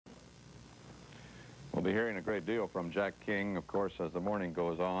We'll be hearing a great deal from Jack King, of course, as the morning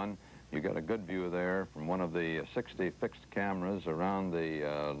goes on. You get a good view there from one of the 60 fixed cameras around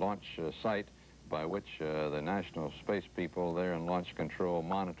the launch site by which the National Space people there in Launch Control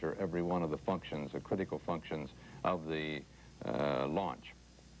monitor every one of the functions, the critical functions of the launch.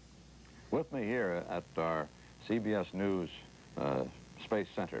 With me here at our CBS News Space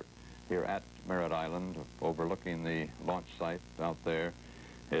Center here at Merritt Island, overlooking the launch site out there,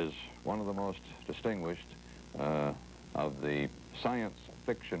 is one of the most distinguished of the science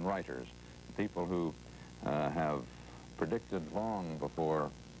fiction writers, people who have predicted long before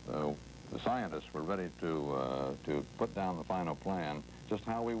the scientists were ready to put down the final plan just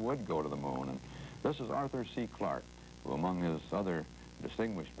how we would go to the moon. And this is Arthur C. Clarke, who among his other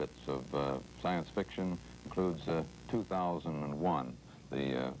distinguished bits of science fiction includes 2001,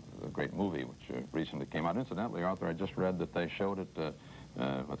 the great movie which recently came out. Incidentally, Arthur, I just read that they showed it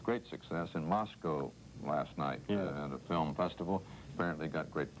with great success in Moscow last night at a film festival. Apparently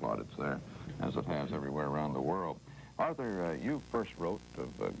got great plaudits there, as it has everywhere around the world. Arthur, you first wrote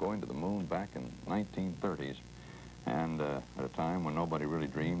of going to the moon back in 1930s, and at a time when nobody really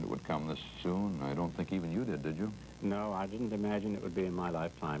dreamed it would come this soon. I don't think even you did you? No, I didn't imagine it would be in my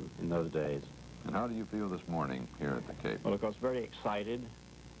lifetime in those days. And how do you feel this morning here at the Cape? Well, of course, very excited,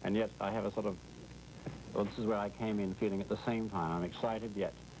 and yet I have a sort of, well, this is where I came in feeling at the same time. I'm excited,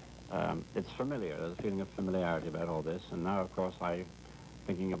 yet it's familiar. There's a feeling of familiarity about all this, and now, of course, I'm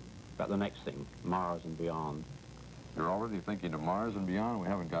thinking about the next thing, Mars and beyond. You're already thinking of Mars and beyond? We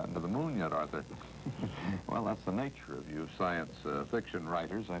haven't gotten to the moon yet, Arthur. Well, that's the nature of you science fiction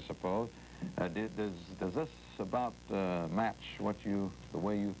writers, I suppose. Does this about match the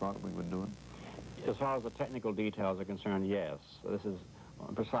way you thought we would do it? As far as the technical details are concerned, yes. This is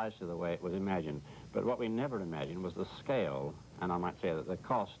precisely the way it was imagined. But what we never imagined was the scale, and I might say that the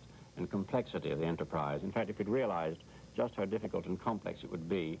cost and complexity of the enterprise. In fact, if we'd realized just how difficult and complex it would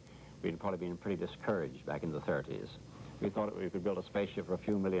be, we'd probably been pretty discouraged back in the 30s. We thought we could build a spaceship for a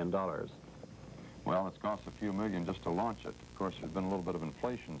few $1 million. Well, it's cost a few million just to launch it. Of course, there's been a little bit of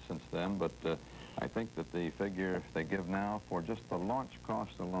inflation since then, but I think that the figure they give now for just the launch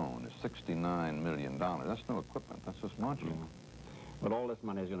cost alone is $69 million. That's no equipment, that's just launching. Yeah. But all this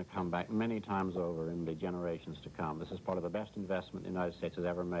money is going to come back many times over in the generations to come. This is probably the best investment the United States has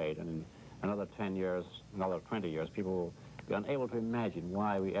ever made, and in another 10 years, another 20 years, people will be unable to imagine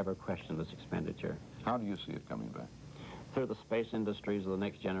why we ever question this expenditure. How do you see it coming back? Through the space industries of the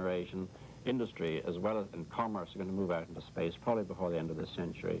next generation. Industry as well as in commerce are going to move out into space probably before the end of this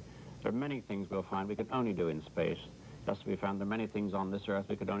century. There are many things we'll find we could only do in space. Just as we found there are many things on this Earth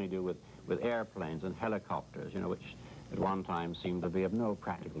we could only do with airplanes and helicopters, you know, which at one time seemed to be of no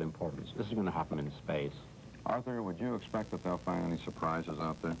practical importance. This is going to happen in space. Arthur, would you expect that they'll find any surprises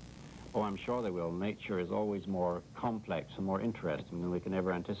out there? Oh, I'm sure they will. Nature is always more complex and more interesting than we can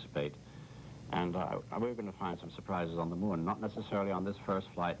ever anticipate. And we're going to find some surprises on the moon, not necessarily on this first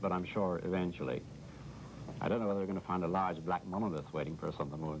flight, but I'm sure eventually. I don't know whether we're going to find a large black monolith waiting for us on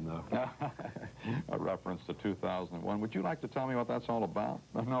the moon, though. A reference to 2001. Would you like to tell me what that's all about?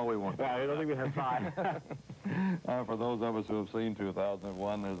 No, we won't. I don't think we have time. For those of us who have seen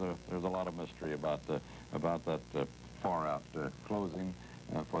 2001, there's a lot of mystery about that far-out closing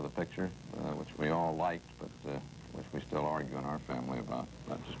for the picture, which we all liked, but which we still argue in our family about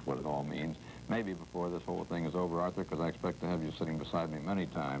just what it all means. Maybe before this whole thing is over, Arthur, because I expect to have you sitting beside me many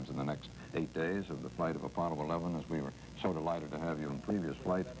times in the next 8 days of the flight of Apollo 11, as we were so delighted to have you in previous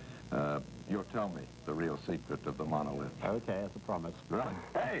flights. You'll tell me the real secret of the monolith. Okay, that's a promise.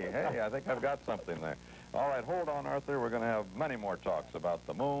 Hey, I think I've got something there. All right, hold on, Arthur. We're going to have many more talks about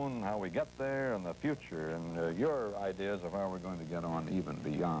the moon, how we get there, and the future, and your ideas of how we're going to get on even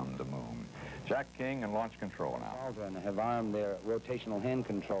beyond the moon. Jack King and Launch Control now. Aldrin have armed their rotational hand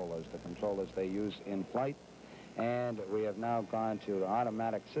controllers, the controllers they use in flight, and we have now gone to the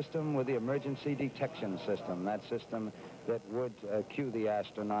automatic system with the emergency detection system, that system that would cue the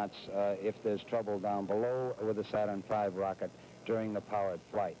astronauts if there's trouble down below with the Saturn V rocket during the powered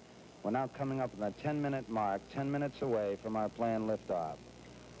flight. We're now coming up on the 10-minute mark, 10 minutes away from our planned liftoff.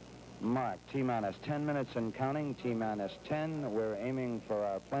 Mark, T-minus 10 minutes and counting, T-minus 10. We're aiming for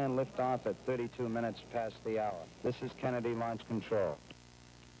our planned liftoff at 32 minutes past the hour. This is Kennedy Launch Control.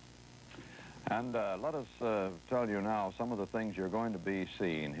 And let us tell you now some of the things you're going to be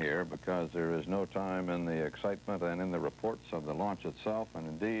seeing here, because there is no time in the excitement and in the reports of the launch itself, and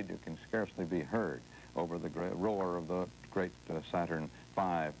indeed you can scarcely be heard over the roar of the great Saturn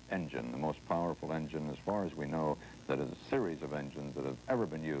V engine, the most powerful engine, as far as we know, that is a series of engines that have ever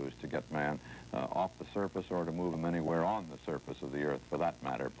been used to get man off the surface or to move him anywhere on the surface of the Earth, for that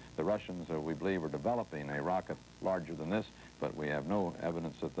matter. The Russians, we believe, are developing a rocket larger than this, but we have no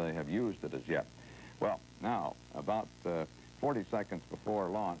evidence that they have used it as yet. Well, now, about 40 seconds before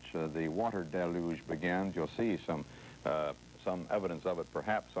launch, the water deluge begins. You'll see some evidence of it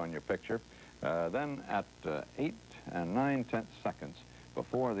perhaps on your picture. Then at 8 9/10 seconds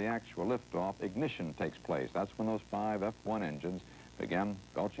before the actual liftoff, ignition takes place. That's when those 5 F-1 engines began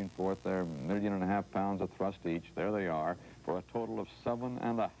belching forth their 1.5 million pounds of thrust each. There they are, for a total of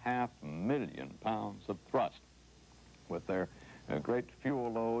 7.5 million pounds of thrust. With their great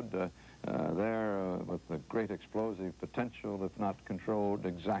fuel load there, with the great explosive potential, if not controlled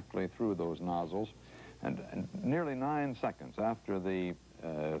exactly through those nozzles. And nearly 9 seconds after the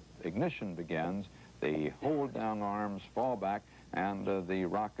ignition begins, the hold-down arms fall back, and the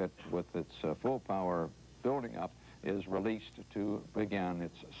rocket, with its full power building up, is released to begin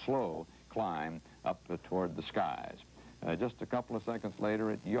its slow climb up toward the skies. Just a couple of seconds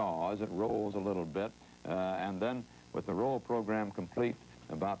later, it yaws, it rolls a little bit, and then, with the roll program complete,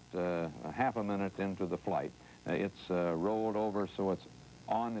 about half a minute into the flight, it's rolled over so it's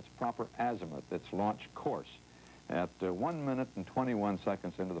on its proper azimuth, its launch course. At 1 minute and 21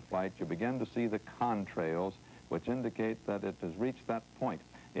 seconds into the flight, you begin to see the contrails, which indicate that it has reached that point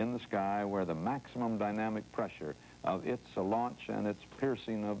in the sky where the maximum dynamic pressure of its launch and its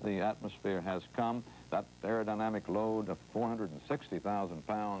piercing of the atmosphere has come. That aerodynamic load of 460,000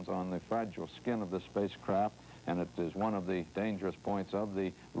 pounds on the fragile skin of the spacecraft, and it is one of the dangerous points of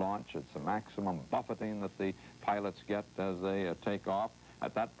the launch. It's the maximum buffeting that the pilots get as they take off.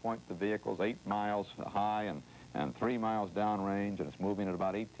 At that point, the vehicle's 8 miles high and 3 miles downrange, and it's moving at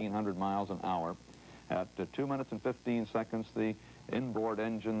about 1,800 miles an hour. At 2 minutes and 15 seconds, the inboard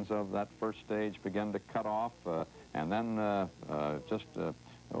engines of that first stage begin to cut off, and then just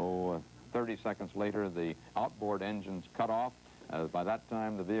 30 seconds later, the outboard engines cut off. By that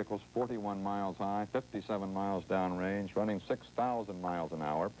time, the vehicle's 41 miles high, 57 miles downrange, running 6,000 miles an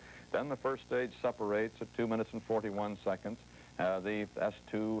hour. Then the first stage separates at 2 minutes and 41 seconds. The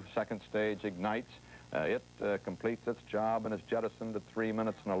S2 second stage ignites. It completes its job and is jettisoned at 3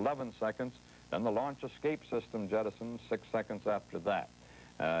 minutes and 11 seconds. Then the launch escape system jettisons 6 seconds after that.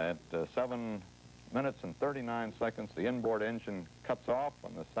 At 7 minutes and 39 seconds, the inboard engine cuts off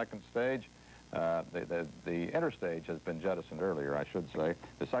on the second stage. The interstage has been jettisoned earlier, I should say.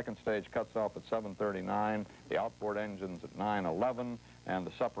 The second stage cuts off at 7:39, the outboard engines at 9:11, and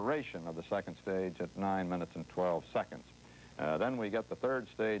the separation of the second stage at 9 minutes and 12 seconds. Then we get the third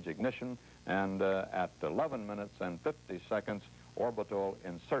stage ignition, and at 11 minutes and 50 seconds, orbital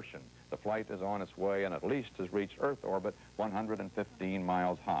insertion. The flight is on its way and at least has reached Earth orbit 115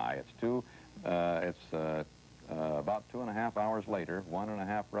 miles high. It's about 2.5 hours later,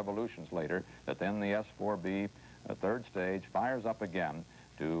 1.5 revolutions later, that then the S-4B third stage fires up again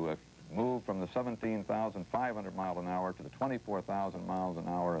to move from the 17,500 miles an hour to the 24,000 miles an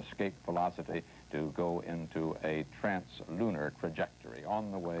hour escape velocity to go into a trans-lunar trajectory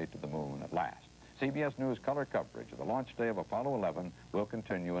on the way to the moon at last. CBS News color coverage of the launch day of Apollo 11 will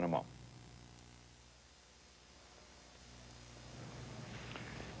continue in a moment.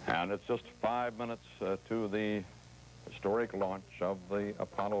 And it's just 5 minutes to the historic launch of the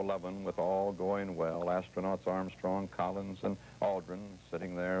Apollo 11, with all going well. Astronauts Armstrong, Collins, and Aldrin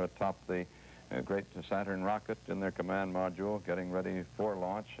sitting there atop the great Saturn rocket in their command module, getting ready for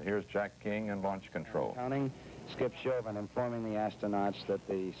launch. Here's Jack King in launch control. Counting, Skip Chauvin informing the astronauts that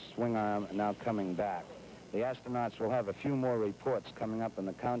the swing arm now coming back. The astronauts will have a few more reports coming up in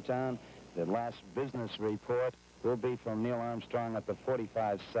the countdown. The last business report will be from Neil Armstrong at the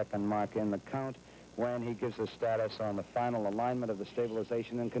 45-second mark in the count, when he gives a status on the final alignment of the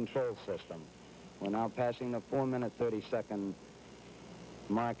stabilization and control system. We're now passing the 4-minute 30-second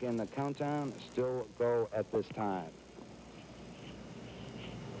mark in the countdown. Still go at this time.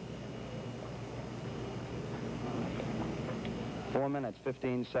 Four minutes,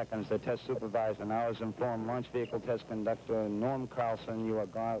 15 seconds. The test supervisor now has informed launch vehicle test conductor Norm Carlson you are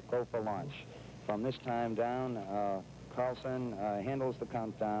go for launch. From this time down, Carlson handles the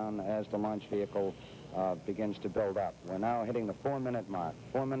countdown as the launch vehicle begins to build up. We're now hitting the 4-minute mark.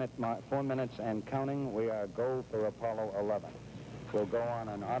 4 minutes and counting. We are go for Apollo 11. We'll go on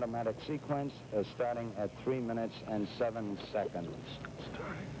an automatic sequence starting at 3 minutes and 7 seconds.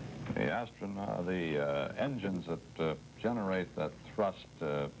 The engines that generate that thrust,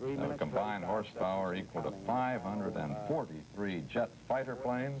 combined horsepower equal to 543 jet fighter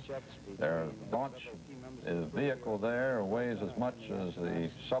planes. Their launch vehicle there weighs as much as the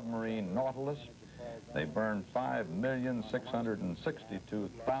submarine Nautilus. They burn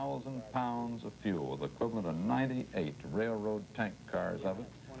 5,662,000 pounds of fuel, the equivalent of 98 railroad tank cars of it,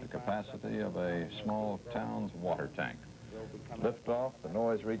 the capacity of a small town's water tank. Liftoff, the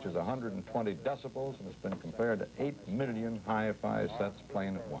noise reaches 120 decibels and has been compared to 8 million hi-fi sets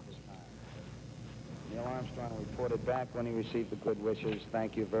playing at once. Neil Armstrong reported back when he received the good wishes.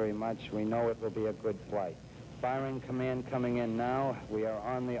 Thank you very much. We know it will be a good flight. Firing command coming in now. We are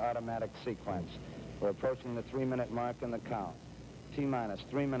on the automatic sequence. We're approaching the 3-minute mark in the count. T-minus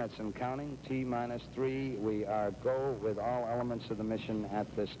 3 minutes and counting. T-minus 3. We are go with all elements of the mission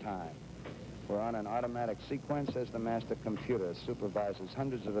at this time. We're on an automatic sequence as the master computer supervises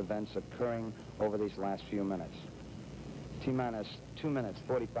hundreds of events occurring over these last few minutes. T-minus 2 minutes,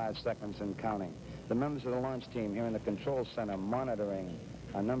 45 seconds and counting. The members of the launch team here in the control center monitoring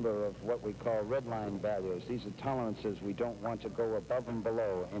a number of what we call red line values. These are tolerances we don't want to go above and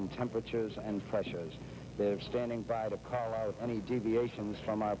below in temperatures and pressures. They're standing by to call out any deviations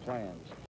from our plans.